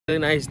Really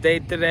nice day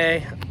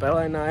today.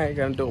 Bella and I are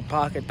gonna do a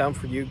pocket dump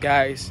for you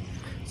guys.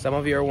 Some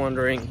of you are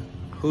wondering,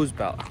 who's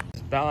Bella?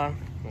 It's Bella.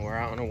 We're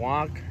out on a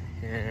walk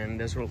and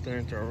this will turn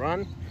into a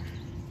run.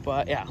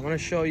 But yeah, I'm gonna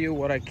show you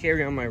what I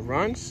carry on my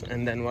runs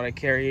and then what I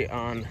carry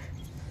on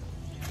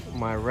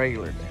my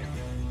regular day.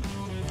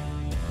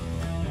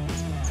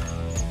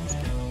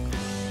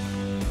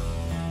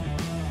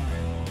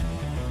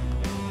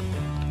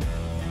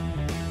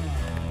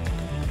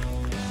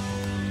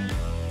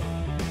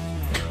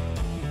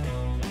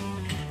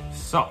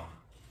 So,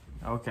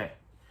 okay,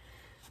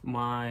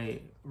 my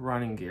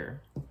running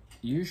gear.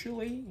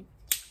 Usually,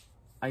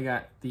 I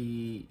got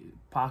the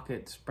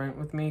Pocket Sprint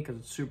with me because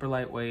it's super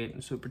lightweight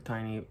and super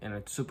tiny and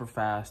it's super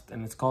fast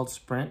and it's called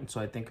Sprint, so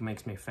I think it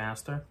makes me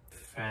faster.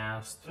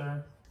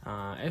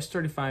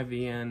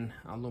 S35VN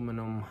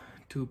aluminum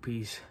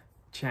 2-piece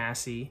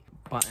chassis,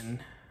 button,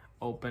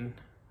 open,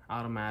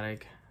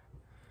 automatic,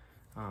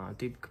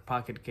 deep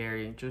pocket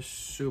carry, just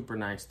super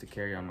nice to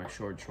carry on my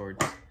shorts.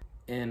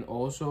 And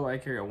also I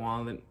carry a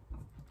wallet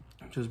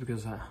just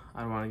because I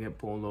don't want to get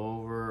pulled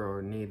over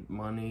or need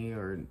money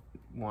or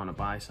want to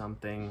buy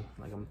something,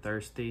 like I'm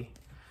thirsty.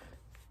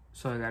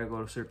 So I gotta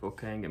go to Circle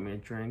K and get me a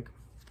drink.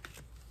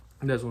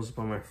 This one's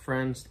for my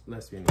friends,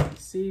 Lesbian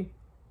EDC.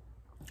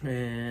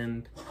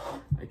 And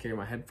I carry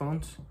my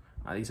headphones.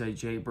 These are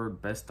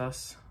Jaybird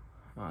Bestas.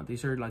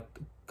 These are like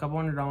a couple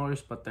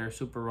 $100, but they're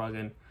super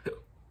rugged,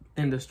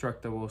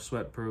 indestructible,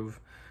 sweat proof,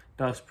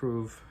 dust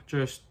proof,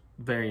 just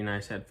very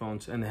nice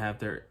headphones. And they have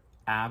their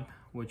app,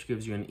 which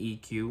gives you an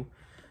EQ,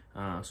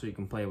 so you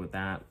can play with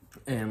that.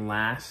 And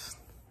last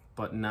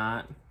but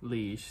not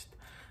least,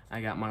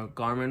 I got my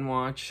Garmin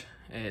watch.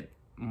 It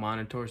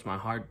monitors my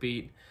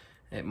heartbeat.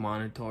 It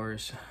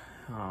monitors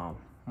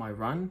my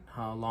run,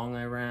 how long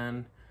I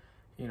ran,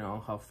 you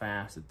know, how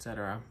fast,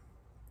 etc.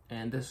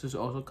 And this is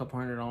also a couple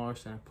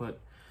 $100, and I put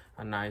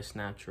a nice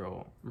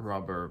natural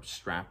rubber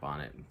strap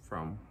on it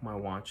from my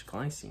watch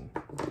Glycine.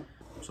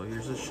 So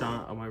here's a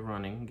shot of my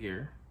running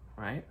gear,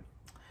 right?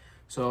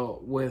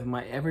 So with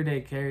my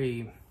everyday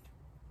carry,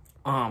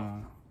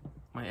 like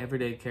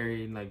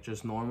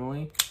just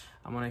normally,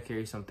 I'm gonna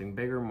carry something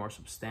bigger, more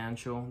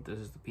substantial. This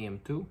is the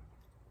PM2.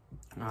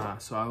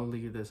 So I will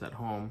leave this at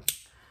home.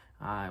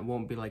 It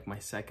won't be like my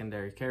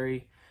secondary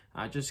carry,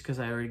 just because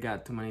I already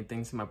got too many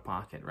things in my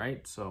pocket,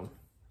 right? So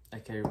I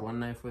carry one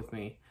knife with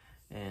me,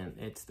 and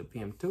it's the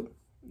PM2.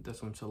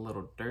 This one's a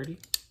little dirty.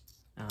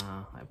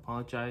 I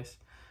apologize.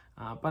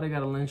 But I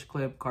got a lynch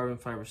clip, carbon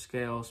fiber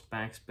scales,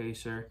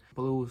 backspacer,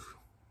 blue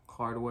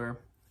hardware.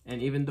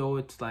 And even though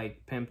it's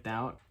like pimped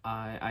out,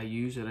 I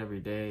use it every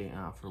day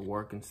for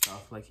work and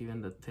stuff. Like even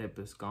the tip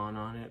is gone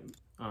on it.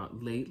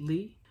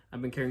 Lately,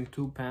 I've been carrying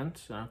 2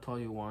 pens, and I'll tell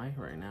you why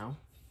right now.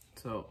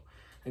 So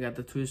I got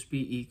the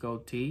 2-speed Eco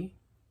T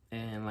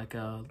and like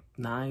a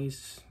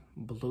nice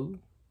blue.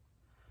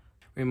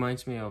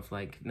 Reminds me of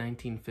like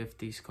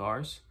 1950s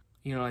cars.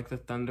 You know, like the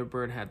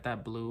Thunderbird had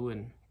that blue,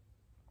 and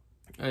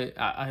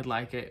I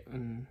like it,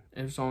 and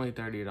it was only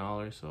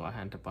 $30, so I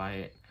had to buy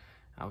it.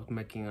 I was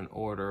making an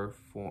order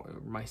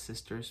for my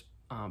sister's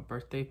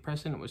birthday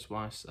present, which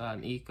was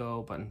an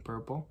Eco but in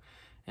purple,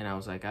 and I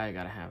was like, I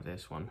gotta have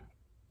this one.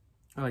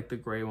 I like the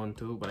gray one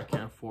too, but I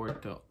can't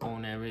afford to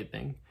own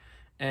everything.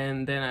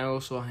 And then I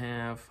also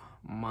have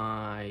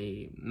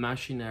my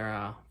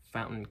Machinera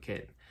fountain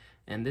kit.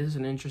 And this is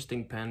an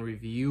interesting pen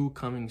review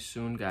coming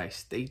soon, guys.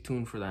 Stay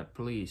tuned for that,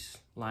 please.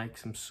 Like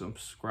and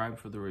subscribe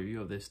for the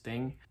review of this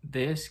thing.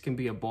 This can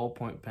be a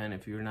ballpoint pen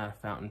if you're not a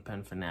fountain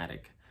pen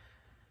fanatic,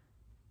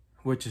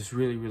 which is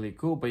really, really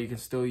cool. But you can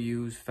still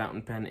use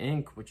fountain pen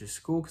ink, which is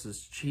cool because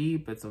it's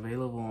cheap. It's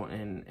available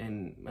in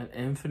an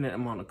infinite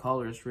amount of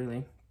colors,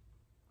 really.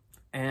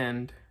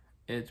 And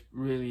it's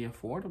really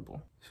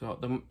affordable. So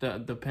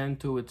the pen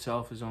tool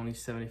itself is only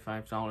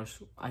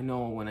 $75. I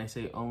know when I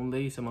say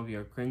only, some of you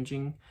are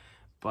cringing,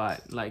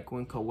 but like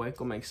when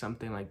Kaweco makes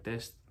something like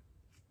this,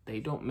 they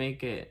don't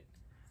make it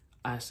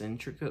as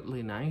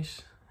intricately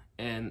nice,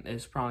 and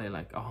it's probably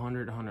like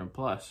 100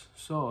 plus.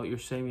 So you're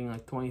saving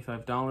like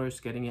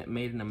 $25 getting it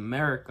made in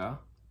America.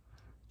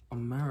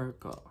 And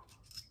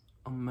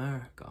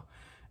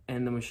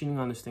the machining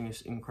on this thing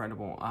is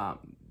incredible.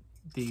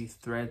 The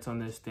threads on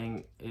this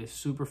thing is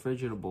super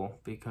fidgetable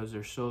because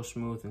they're so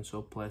smooth and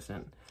so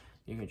pleasant.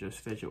 You can just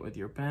fidget with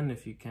your pen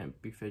if you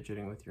can't be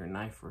fidgeting with your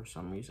knife for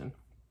some reason.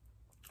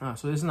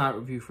 So this is not a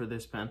review for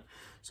this pen,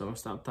 so I'm gonna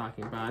stop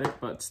talking about it,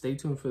 but stay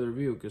tuned for the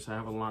review because I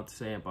have a lot to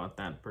say about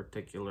that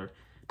particular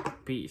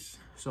piece.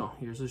 So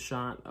here's a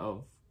shot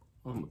of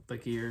the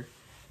gear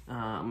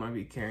I'm gonna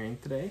be carrying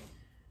today.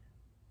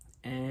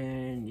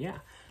 And yeah,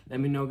 let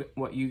me know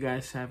what you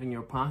guys have in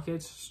your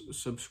pockets.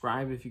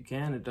 Subscribe if you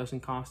can. It doesn't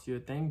cost you a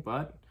thing,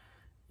 but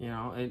you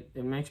know,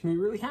 it makes me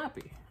really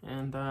happy,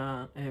 and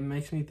it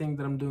makes me think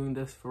that I'm doing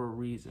this for a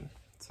reason.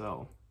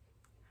 So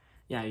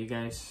yeah, you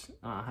guys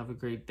have a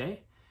great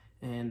day.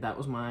 And that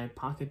was my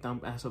pocket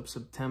dump as of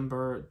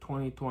September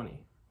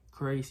 2020.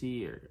 Crazy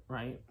year,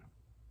 right?